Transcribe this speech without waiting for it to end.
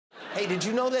Hey, did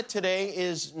you know that today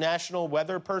is National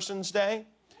Weatherperson's Day?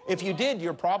 If you did,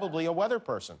 you're probably a weather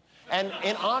person. And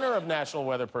in honor of National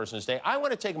Weatherperson's Day, I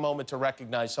want to take a moment to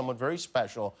recognize someone very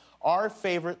special, our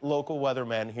favorite local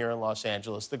weatherman here in Los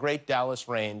Angeles, the great Dallas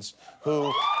Raines, who,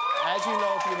 as you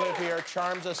know if you live here,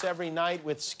 charms us every night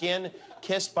with skin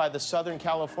kissed by the Southern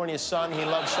California sun he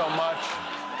loves so much,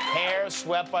 hair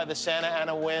swept by the Santa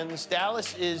Ana winds.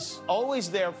 Dallas is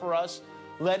always there for us,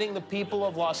 letting the people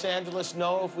of Los Angeles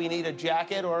know if we need a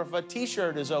jacket or if a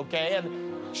T-shirt is okay.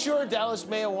 And sure, Dallas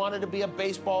may have wanted to be a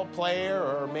baseball player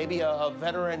or maybe a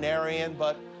veterinarian,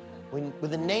 but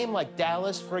with a name like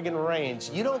Dallas friggin' Raines,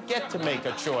 you don't get to make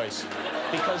a choice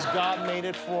because God made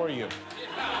it for you.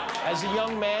 As a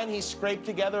young man, he scraped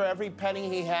together every penny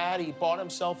he had. He bought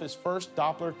himself his first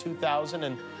Doppler 2000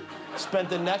 and spent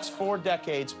the next 4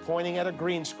 decades pointing at a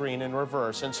green screen in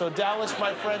reverse. And so, Dallas,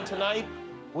 my friend, tonight,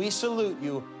 we salute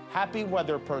you. Happy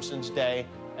Weatherperson's Day.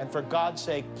 And for God's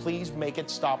sake, please make it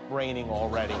stop raining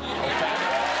already, okay?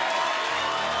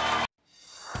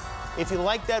 If you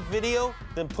like that video,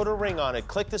 then put a ring on it.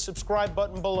 Click the subscribe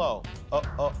button below.